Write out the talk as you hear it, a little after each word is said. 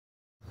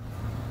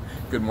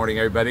Good morning,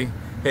 everybody.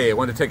 Hey, I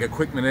want to take a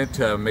quick minute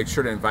to make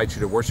sure to invite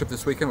you to worship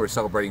this weekend. We're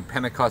celebrating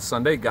Pentecost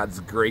Sunday, God's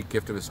great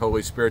gift of His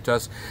Holy Spirit to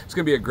us. It's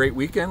going to be a great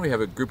weekend. We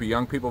have a group of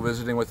young people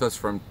visiting with us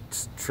from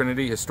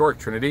Trinity, historic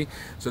Trinity.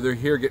 So they're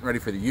here getting ready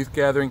for the youth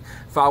gathering.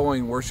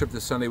 Following worship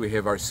this Sunday, we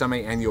have our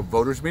semi-annual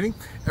voters meeting.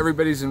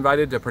 Everybody's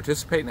invited to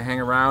participate and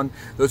hang around.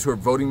 Those who are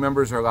voting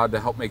members are allowed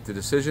to help make the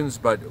decisions,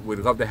 but we'd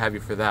love to have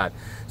you for that.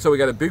 So we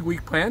got a big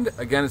week planned.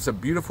 Again, it's a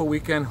beautiful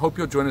weekend. Hope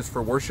you'll join us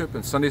for worship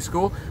and Sunday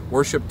school.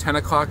 Worship 10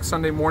 o'clock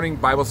Sunday morning,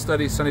 Bible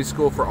study, Sunday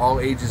school for all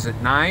ages at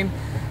 9.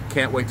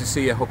 Can't wait to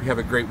see you. Hope you have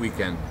a great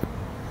weekend.